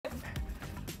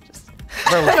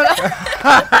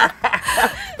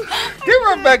Get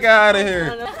Rebecca out of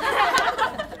here.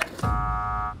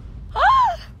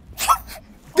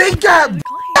 They got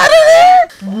out of there?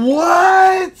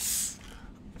 What?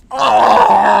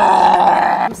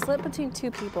 Oh. I'm split between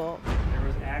two people. There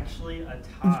was actually a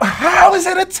tie. How is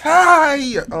it a tie?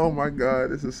 Oh my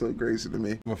God, this is so crazy to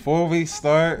me. Before we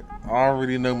start, I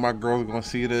already know my girl's gonna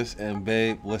see this, and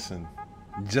babe, listen.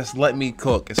 Just let me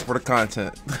cook. It's for the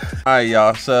content. Alright,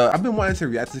 y'all. So I've been wanting to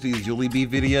react to these Julie B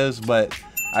videos, but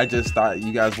I just thought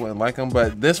you guys wouldn't like them.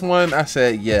 But this one, I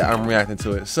said, yeah, I'm reacting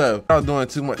to it. So without doing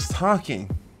too much talking,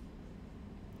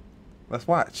 let's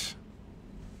watch.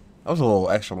 That was a little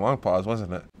extra long pause,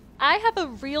 wasn't it? I have a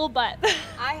real butt.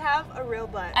 I have a real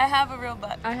butt. I have a real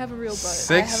butt. I have a real butt.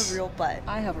 Six. I have a real butt.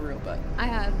 I have a real butt. I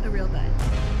have a real butt.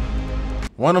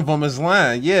 One of them is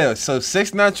lying. Yeah, so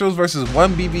 6 naturals versus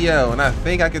 1 BBL, and I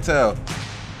think I can tell.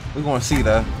 We're gonna see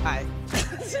though. Hi.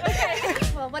 Okay.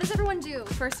 Well, what does everyone do,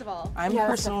 first of all? I'm a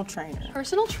personal trainer.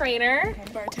 Personal trainer.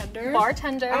 Bartender.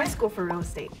 Bartender. I school for real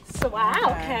estate. So, wow,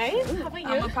 okay. How about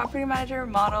I'm a you? property manager,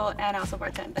 model, and also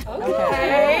bartender.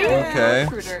 Okay.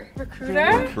 Recruiter.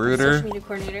 Recruiter. Recruiter. Social media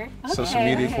coordinator. Social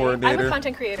media I'm a coordinator.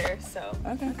 content creator, so.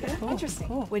 Okay, cool. Interesting.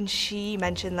 Cool. When she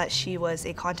mentioned that she was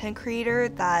a content creator,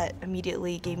 that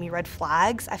immediately gave me red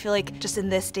flags. I feel like just in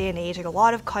this day and age, like a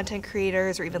lot of content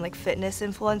creators or even like fitness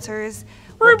influencers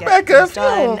will get Rebecca, things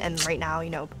done, and right now, you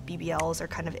know, BBLs are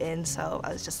kind of in, so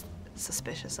I was just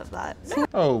suspicious of that.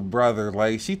 Oh, brother,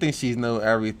 like she thinks she knows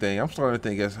everything. I'm starting to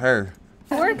think it's her.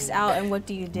 Works out, and what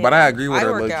do you do? But I agree with I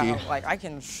her, work low-key. out. Like I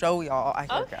can show y'all I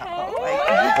work out. Okay.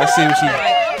 Like, Let's see what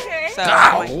she. so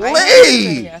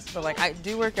Golly! yes, but like I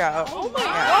do work out. Oh my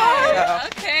God.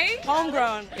 Okay.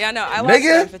 Homegrown. Yeah, no, I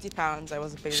Nigga. lost 50 pounds. I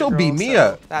was a baby She'll girl, beat me so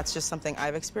up. That's just something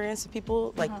I've experienced with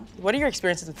people. Like, what are your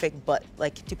experiences with fake butt?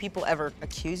 Like, do people ever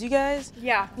accuse you guys?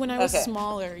 Yeah. When I was Okay.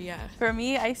 smaller, yeah. For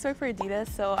me, I used to work for Adidas,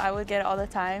 so I would get it all the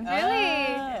time.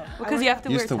 Really? Because you have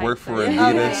to Used to wear work tights, for right?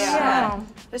 Adidas. Yeah.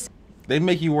 They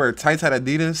make you wear tights at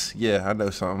Adidas? Yeah, I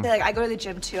know something. Like I go to the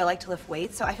gym too. I like to lift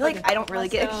weights, so I feel like I don't really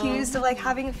get accused of like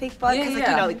having a fake butt because like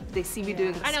you know like, they see me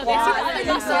doing the I know, squats. they see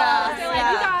the muscles. They're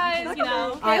like, you guys, you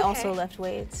know. I also lift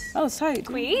weights. Oh, it's tight.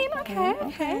 Queen? Okay,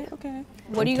 okay. Okay.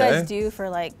 What do you Okay. guys do for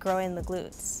like growing the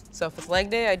glutes? So if it's leg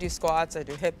day, I do squats. I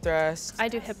do hip thrusts. I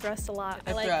do hip thrusts a lot. I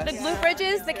Hip like thrust. the glute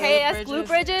bridges, the KS glute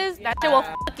bridges. That shit will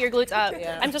f your glutes up.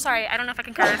 Yeah. I'm so sorry. I don't know if I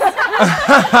can curse.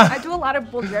 I do a lot of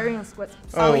Bulgarian splits.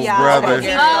 Oh, yeah. brother.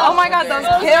 Oh my God, those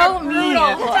kill me.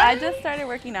 Well, I just started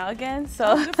working out again,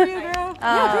 so Good for you, girl.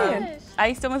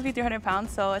 I still must be 300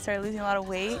 pounds, so I started losing a lot of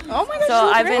weight. Oh my gosh, So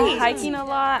you I've been great. hiking a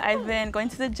lot. I've been going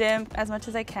to the gym as much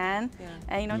as I can,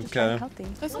 and you know, just Okay. trying healthy.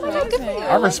 That's amazing.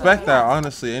 I respect that,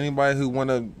 honestly. Anybody who want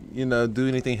to, you know, do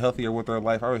anything healthier with their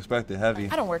life, I respect it heavy.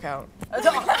 I don't work out. For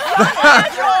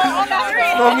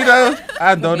me though,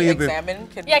 I don't Can we either. examine?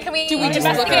 Yeah, can we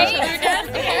investigate?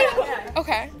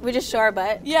 Okay. We just show our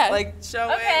butt. Yeah. Like show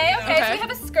Okay, it. okay. So we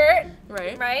have a skirt,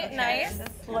 Right. right? Nice. Full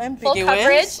Full ambiguous.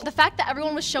 coverage. The fact that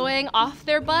everyone was showing off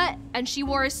their butt and she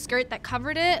wore a skirt that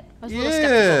covered it, I was a little Yeah.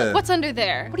 skeptical. What's under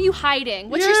there? What are you hiding?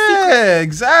 What's your secret? Yeah,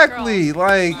 exactly.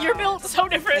 Like, You're built so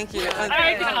different. Thank you.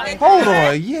 I know. hold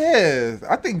on. Yeah,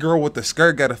 I think girl with the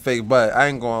skirt got a fake butt. I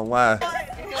ain't gonna lie.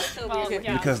 Well,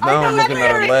 yeah. Because now I'm looking at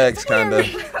her legs, kind of.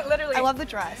 Literally. I love the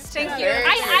dress. Thank you.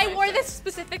 I wore this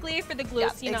specifically for the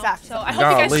glutes, you know. exactly. So I hope you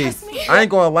guys Golly, trust me. I ain't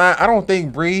gonna lie. I don't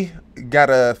think Bree got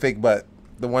a fake butt.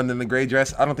 The one in the gray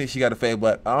dress, I don't think she got a fake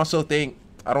butt. I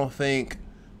don't think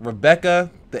Rebecca,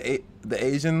 the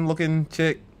Asian looking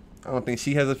chick, I don't think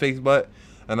she has a fake butt.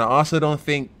 And I also don't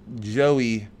think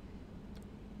Joey,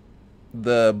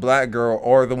 the black girl,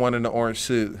 or the one in the orange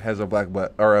suit has a black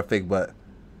butt or a fake butt.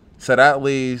 So that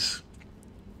leaves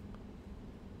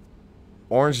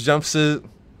orange jumpsuit,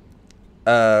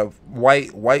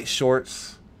 white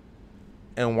shorts,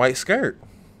 and white skirt.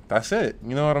 That's it.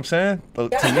 You know what I'm saying? To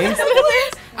me,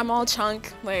 I'm all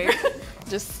chunk, like,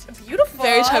 just Beautiful.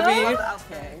 very chubby.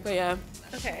 Okay. But yeah.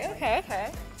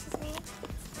 Okay.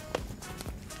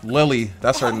 Lily,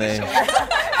 that's her name.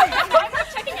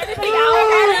 Checking everything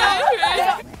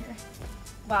out.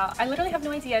 Wow, I literally have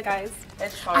no idea, guys.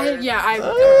 It's hard. I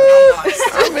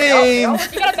mean,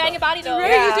 You gotta bang your body though.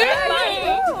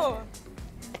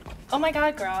 Oh my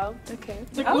god, girl. Okay.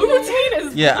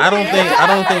 yeah, I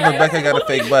don't think Rebecca got a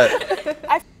fake butt.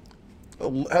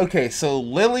 Okay, so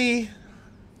Lily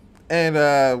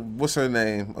and what's her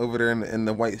name over there in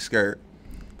the white skirt?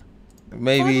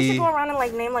 maybe. We should go around and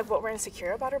like name like what we're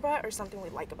insecure about our butt or something we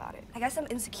like about it. I guess I'm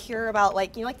insecure about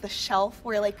like, you know, like the shelf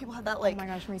where like people have that like. Oh my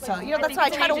gosh, me so, too. you know, that's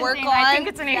what I try to work on. I think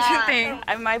it's an Asian thing.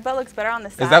 My butt looks better on the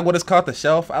side. Is that what it's called, the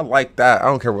shelf? I like that. I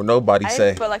don't care what nobody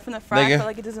say. But like from the front, I Nigga. feel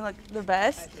like it doesn't look the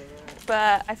best.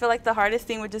 But I feel like the hardest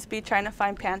thing would just be trying to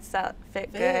find pants that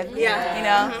fit good. Yeah. You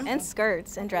know? And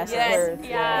skirts and dresses. Yes.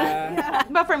 Yeah.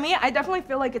 But for me, I definitely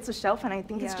feel like it's a shelf, and I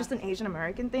think it's just an Asian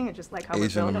American thing. It's just like how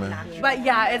Asian we're built American. up. But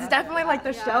yeah, it's definitely like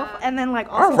the shelf, and then like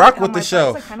also rock like, with on the my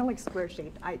shelf. It's like, kind of like square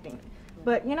shaped, I think.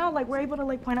 But you know, like we're able to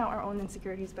like point out our own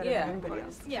insecurities better than anybody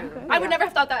else. Yeah. I would never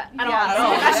have thought that at all.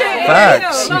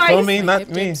 Facts. You feel me? Not hip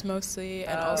me. dips mostly,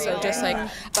 and also just like,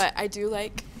 but I do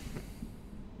like.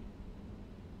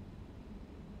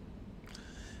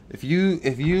 If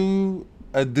you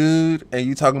a dude and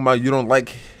you talking about you don't like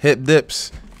hip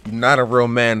dips, you're not a real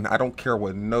man. I don't care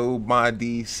what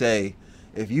nobody say.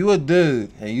 If you a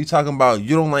dude and you talking about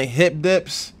you don't like hip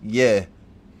dips, yeah.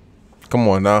 Come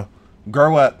on now.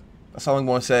 Grow up. That's all I'm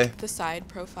gonna say. The side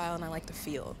profile, and I like the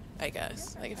feel, I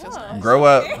guess. Like it feels nice. Grow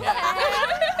up.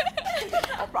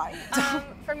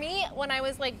 For me, when I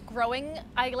was like growing,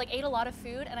 I like ate a lot of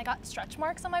food and I got stretch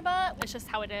marks on my butt. It's just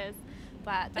how it is.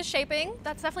 But the shaping,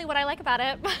 that's definitely what I like about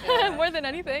it more than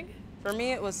anything. For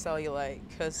me, it was cellulite,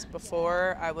 because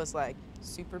before I was like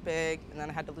super big, and then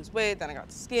I had to lose weight, then I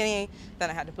got skinny, then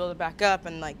I had to build it back up,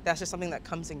 and like that's just something that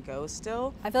comes and goes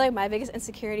still. I feel like my biggest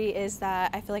insecurity is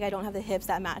that I feel like I don't have the hips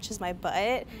that matches my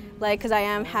butt. Like, because I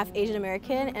am half Asian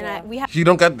American, and we have. You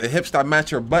don't got the hips that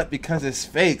match your butt because it's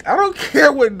fake. I don't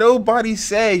care what nobody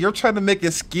say. You're trying to make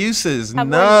excuses. Have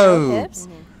No. hips,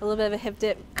 a little bit of a hip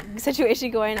dip situation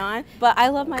going on, but I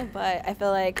love my butt. I feel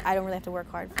like I don't really have to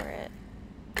work hard for it.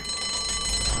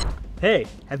 Hey,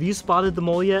 have you spotted the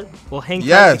mole yet? Well, hang tight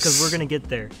Yes. because we're gonna get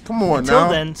there. Come on Until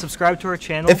now. then, subscribe to our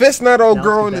channel. If it's not old Now let's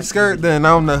girl get in the back to skirt, the then I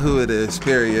don't know who it is,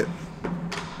 period.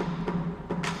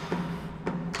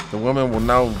 The women will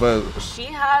now vote. She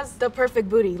has the perfect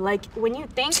booty. Like when you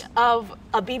think of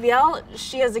a BBL,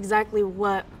 she has exactly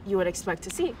what you would expect to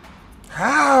see.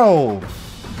 How?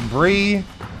 Bree.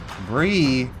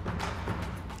 I'm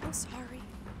sorry.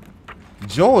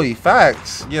 Joy,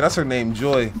 facts. Yeah, that's her name,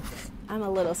 Joy. I'm a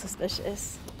little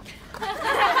suspicious.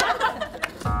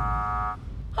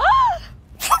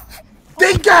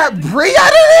 They got Bree out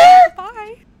of there?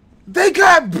 Bye. They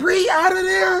got Bree out of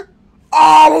there?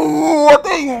 Oh,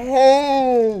 they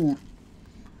hold.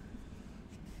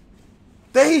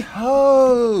 They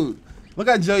hold. Look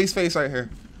at Joey's face right here.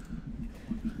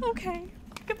 Okay.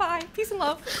 Goodbye. Peace and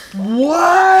love.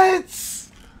 What?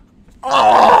 Oh,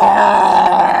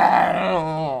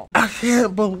 I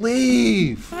can't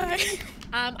believe.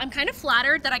 I'm kind of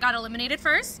flattered that I got eliminated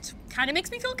first. Kind of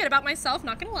makes me feel good about myself,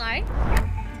 not gonna lie.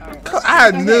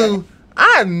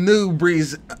 I knew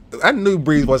Breeze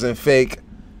wasn't fake.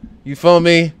 You feel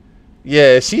me?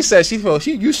 Yeah, she said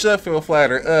you should feel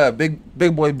flattered.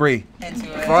 Big boy Bree. I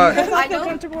feel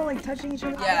comfortable like touching each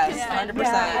other. Yes,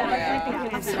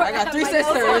 100%. I got 3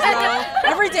 sisters, bro.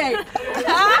 Every day.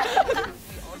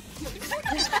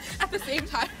 At the same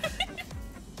time.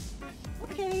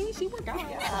 Okay, she worked out.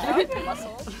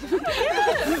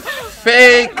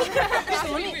 Fake.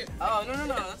 Oh, no,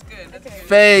 that's good. That's good.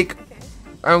 Fake.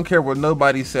 I don't care what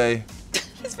nobody say.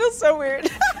 This feels so weird.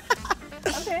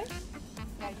 Okay.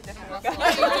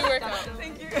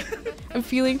 Thank you. I'm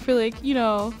feeling for like, you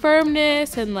know,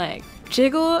 firmness and like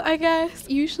jiggle, I guess.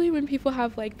 Usually when people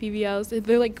have like BBLs,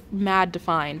 they're like mad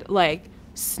defined, like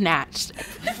snatched.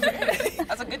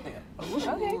 That's a good thing.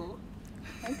 Okay.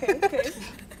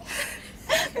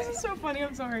 This is so funny.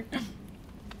 I'm sorry.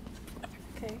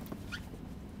 Okay.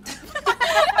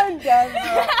 I'm done,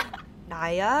 bro.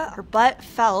 Naya, her butt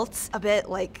felt a bit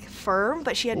like firm,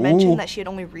 but she had mentioned that she had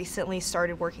only recently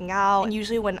started working out. And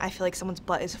usually when I feel like someone's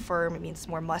butt is firm, it means it's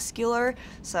more muscular.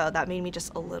 So that made me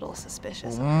just a little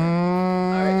suspicious.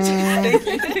 Thank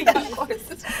you. Of course.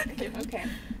 Okay.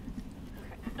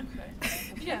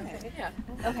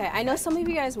 Okay, I know some of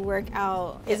you guys work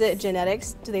out. Is it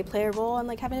genetics? Do they play a role in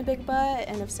like having a big butt?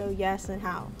 And if so, yes, then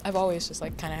how? I've always just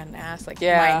like kind of had an ass like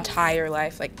Yeah. my entire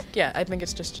life. Like, yeah, I think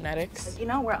it's just genetics. You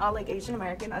know, we're all like Asian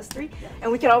American, us three,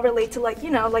 and we can all relate to like, you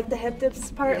know, like the hip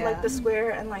dips part, like the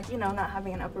square, and like, you know, not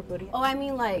having an upper booty. Oh, I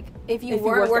mean like if you If you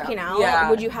were worked working out. out, Yeah.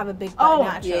 would you have a big butt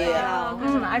naturally?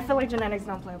 I feel like genetics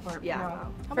don't play a part. Yeah.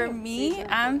 No. For me,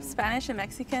 I'm Spanish and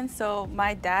Mexican, so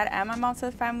my dad and my mom's side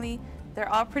of the family, they're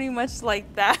all pretty much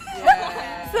like that.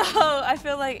 Yeah. So I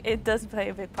feel like it does play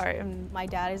a big part in. My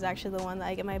dad is actually the one that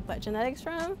I get my butt genetics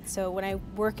from. So when I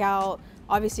work out,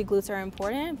 obviously glutes are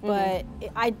important, but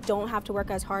I don't have to work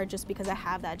as hard just because I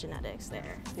have that genetics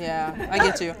there. Yeah, I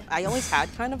get you. I always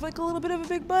had kind of like a little bit of a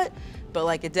big butt, but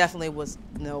like it definitely was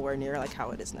nowhere near like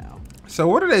how it is now. So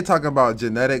what are they talking about?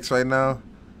 Genetics right now?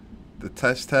 The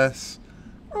test?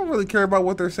 I don't really care about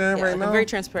what they're saying right now. I'm very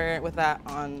transparent with that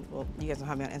on, well, you guys don't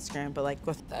have me on Instagram, but like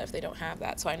with That if they don't have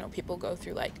that. So I know people go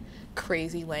through like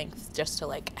crazy lengths just to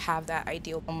like have that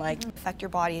ideal. I'm like, Affect your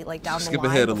body like down Skip the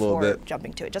line ahead a little before bit.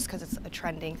 jumping to it, just because it's a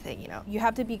trending thing, you know. You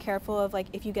have to be careful of like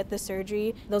if you get the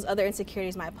surgery, those other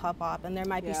insecurities might pop up and there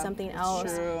might be something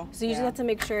else. true. So you just have to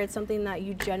make sure it's something that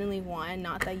you genuinely want and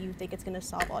not that you think it's gonna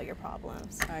solve all your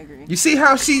problems. I agree. You see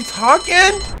how she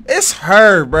talking? It's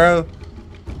her, bro.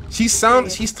 She's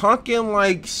talking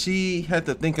like she had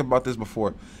to think about this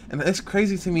before. And it's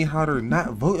crazy to me how they're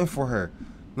not voting for her.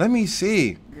 Let me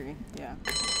see. Agree. Yeah.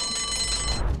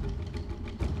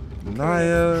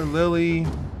 Naya, Lily.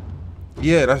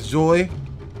 Yeah, that's Joy.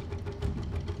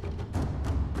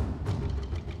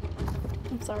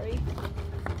 I'm sorry.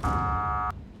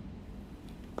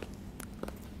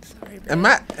 Sorry, bro.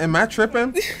 Am I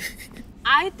tripping?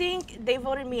 I think they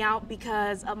voted me out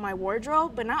because of my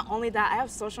wardrobe, but not only that, I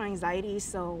have social anxiety,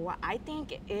 so I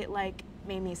think it like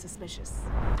made me suspicious.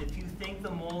 If you think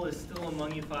the mole is still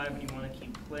among you five and you want to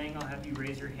keep playing, I'll have you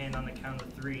raise your hand on the count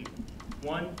of 3.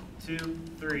 1, 2,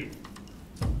 3.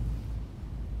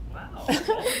 Wow. All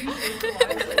of you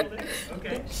visualize over there.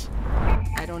 Okay.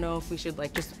 I don't know if we should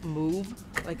like just move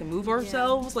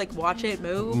ourselves, like watch it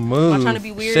move. Move. Not trying to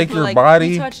be weird. Shake but, your like, body.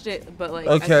 We touched it, but like.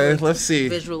 I feel Okay, like let's see.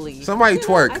 Visually. Somebody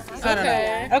twerk. I don't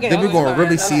know. Okay. Then we're gonna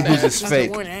really see who's just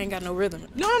fake. Warning, I ain't got no rhythm.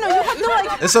 No,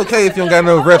 like, It's okay if you don't got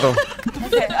no rhythm.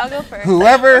 Okay, I'll go first.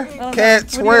 Whoever can't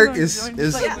twerk is.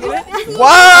 Whoa!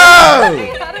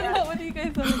 I don't know. What do you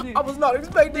guys want to do? I was not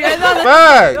expecting it.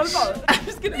 Facts. I'm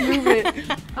just gonna move it.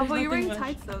 Oh, but you're wearing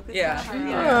tights though.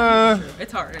 Yeah.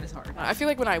 It's hard. It is hard. I feel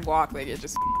like when I walk, like it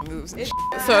just moves and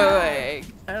So like,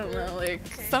 I don't know, like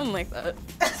something like that.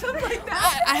 Something like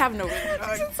that. I have no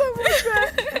rhythm. Something like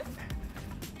that.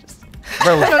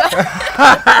 Bro.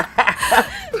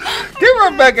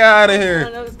 Get Rebecca out of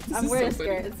here. I'm wearing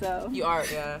skirt, so. You are,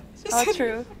 yeah. Oh,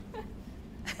 true.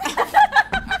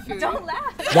 Don't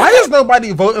laugh. Why is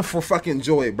nobody voting for fucking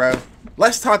Joy, bro?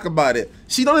 Let's talk about it.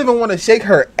 She don't even want to shake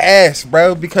her ass,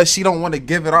 bro, because she don't want to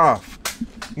give it off.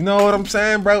 You know what I'm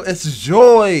saying, bro? It's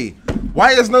Joy.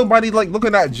 Why is nobody like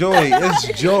looking at Joy?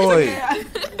 It's Joy.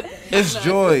 It's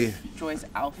Joy. Joy's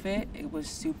outfit, it was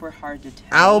super hard to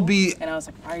tell. Albie. And I was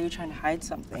like, why are you trying to hide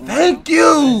something? Thank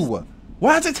you.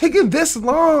 Why is it taking this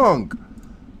long?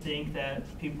 Think that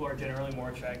people are generally more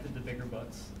attracted to bigger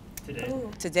butts today.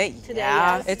 Today,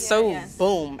 yeah. yes. It's so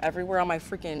boom everywhere on my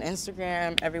freaking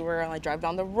Instagram, everywhere I drive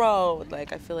down the road.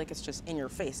 Like I feel like it's just in your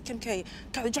face. Kim K,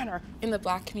 Kylie Jenner. In the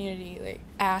black community, like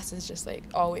ass has just like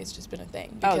always just been a thing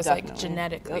Oh, because like definitely.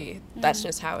 genetically that's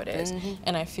just how it is.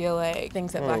 And I feel like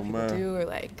things that black people man. do or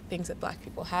like things that black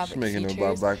people have She's like making it about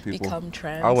features black people. become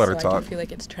trends. I'll let her so I talk. do feel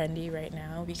like it's trendy right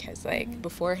now because like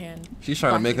beforehand She's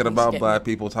trying to black make it people used about get black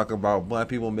people, talk about black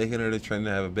people making it a trend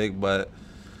to have a big butt.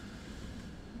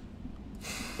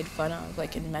 made fun of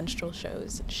like in menstrual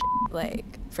shows and shit, like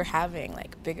for having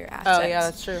like bigger assets. Oh, yeah,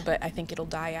 that's true. But I think it'll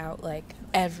die out like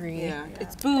every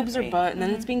It's boobs or butt, and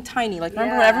then it's being tiny. Like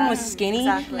remember when everyone was skinny,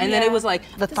 and then it was like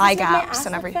The this thigh is my gaps ass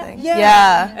and effect. everything.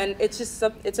 Yeah. And it's just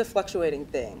it's a fluctuating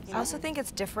thing. I also think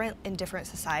it's different in different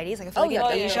societies. Like I feel like yeah,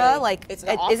 in Asia, yeah. like It's it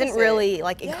the isn't opposite. really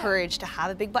like encouraged to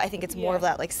have a big butt. I think it's more of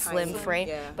that like slim Tiny. frame.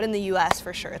 Yeah. But in the U.S.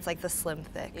 for sure, it's like the slim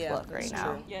thick Yeah, look right that's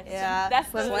now. true. Yeah, That's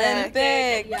slim slim thick.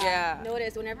 Thick. Yeah. Yeah. No, it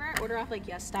is. Whenever I order off like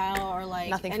Yes Style or like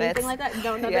Nothing anything fits. like that,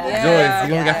 no, nothing Yeah. fits.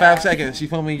 Joy, you only got 5 seconds. She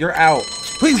told me you're out.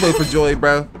 Please vote for Joy,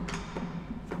 bro.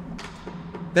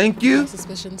 Thank you.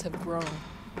 suspicions have grown.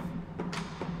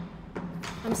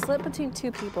 I'm split between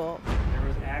two people. There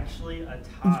was actually a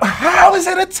tie. How is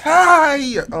it a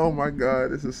tie? Oh my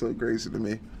God, this is so crazy to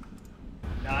me.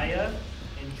 Naya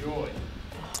and Joy.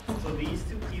 So these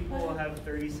two people have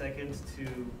 30 seconds to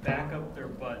back up their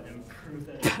butt and prove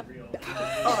that it's real.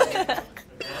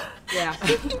 Yeah.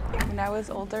 When I was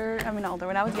older, when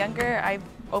I was younger, I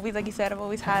always, like you said, I've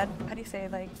always had, how do you say,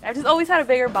 like, I've just always had a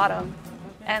bigger bottom.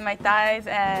 And my thighs,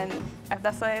 and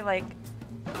that's why, like,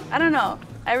 I don't know.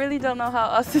 I really don't know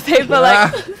how else to say, but,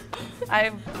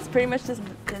 like, it's pretty much just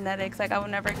genetics. Like, I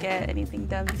would never get anything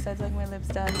done besides, like, my lips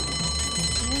done.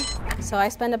 So I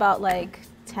spend about like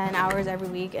 10 hours every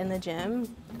week in the gym.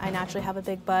 I naturally have a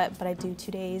big butt, but I do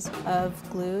 2 days of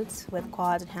glutes with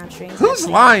quads and hamstrings. Who's and things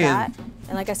lying? Like that.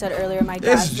 And like I said earlier, my It's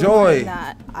dad's the Joy. one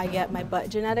that I get my butt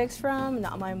genetics from,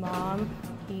 not my mom.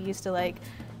 He used to like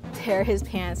tear his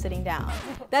pants sitting down.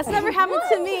 That's never happened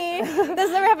to me.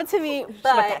 That's never happened to me,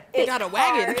 but He got a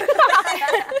wagon.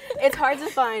 it's hard to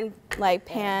find like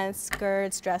pants,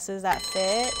 skirts, dresses that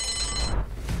fit.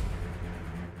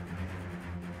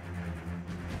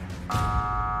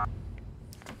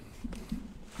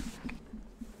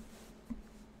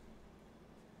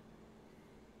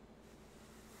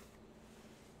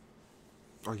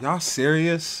 Are y'all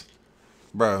serious?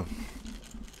 Bro.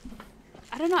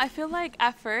 I don't know. I feel like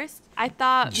at first I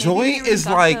thought Joy maybe they is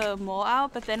got like- the mole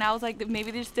out, but then I was like,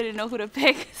 maybe they just didn't know who to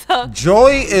pick. So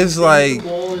Joy is like The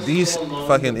mole is these so long,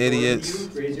 fucking the four of idiots. you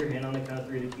raise your hand on the count of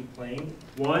 3 to keep playing.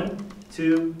 1,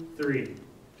 2, 3.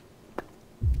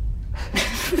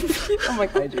 I'm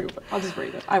like, I do, but I'll just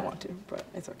read it. I want to, but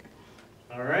it's okay.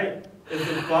 All right.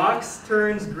 If the box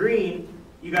turns green,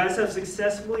 you guys have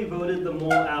successfully voted the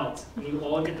mole out, and you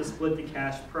all get to split the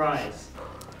cash prize.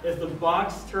 If the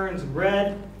box turns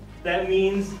red, that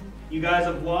means you guys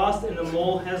have lost and the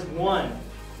mole has won.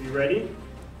 Are you ready?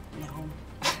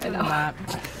 I'm not.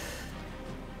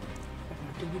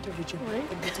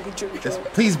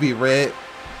 Please be red.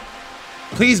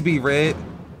 Please be red.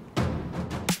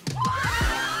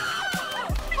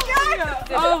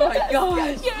 Oh my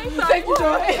gosh. Thank you,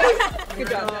 Joy. Good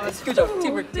job, guys. Good job.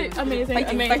 Teamwork. Amazing,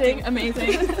 Fighting, amazing,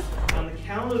 amazing. On the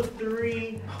count of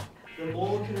 3, the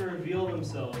mole can reveal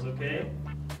themselves, okay?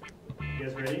 You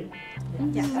guys ready?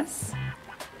 Yes.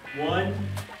 1,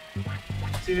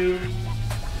 2,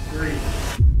 3.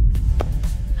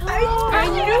 I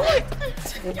knew it.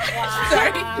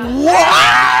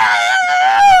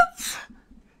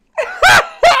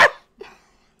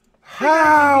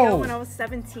 How? When I was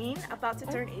 17, about to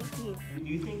turn 18. Do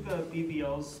you think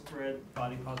BBLs spread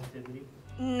body positivity?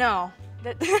 No.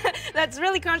 That's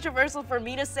really controversial for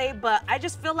me to say, but I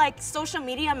just feel like social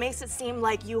media makes it seem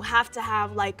like you have to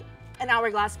have like an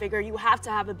hourglass figure, you have to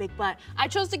have a big butt. I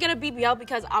chose to get a BBL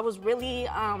because I was really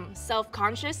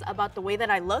self-conscious about the way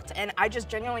that I looked, and I just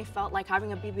genuinely felt like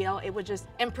having a BBL, it would just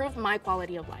improve my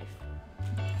quality of life.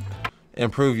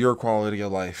 Improve your quality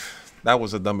of life. That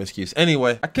was a dumb excuse.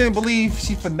 Anyway, I can't believe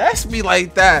she finessed me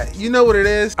like that. You know what it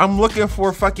is? I'm looking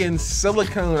for fucking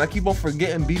silicone. I keep on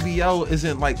forgetting BBL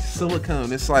isn't like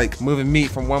silicone. It's like moving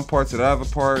meat from one part to the other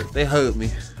part. They hurt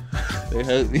me. They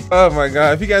hurt me. Oh my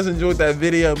God. If you guys enjoyed that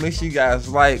video, make sure you guys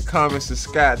like, comment,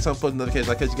 subscribe, turn on post notifications.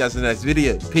 I'll catch you guys in the next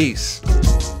video. Peace.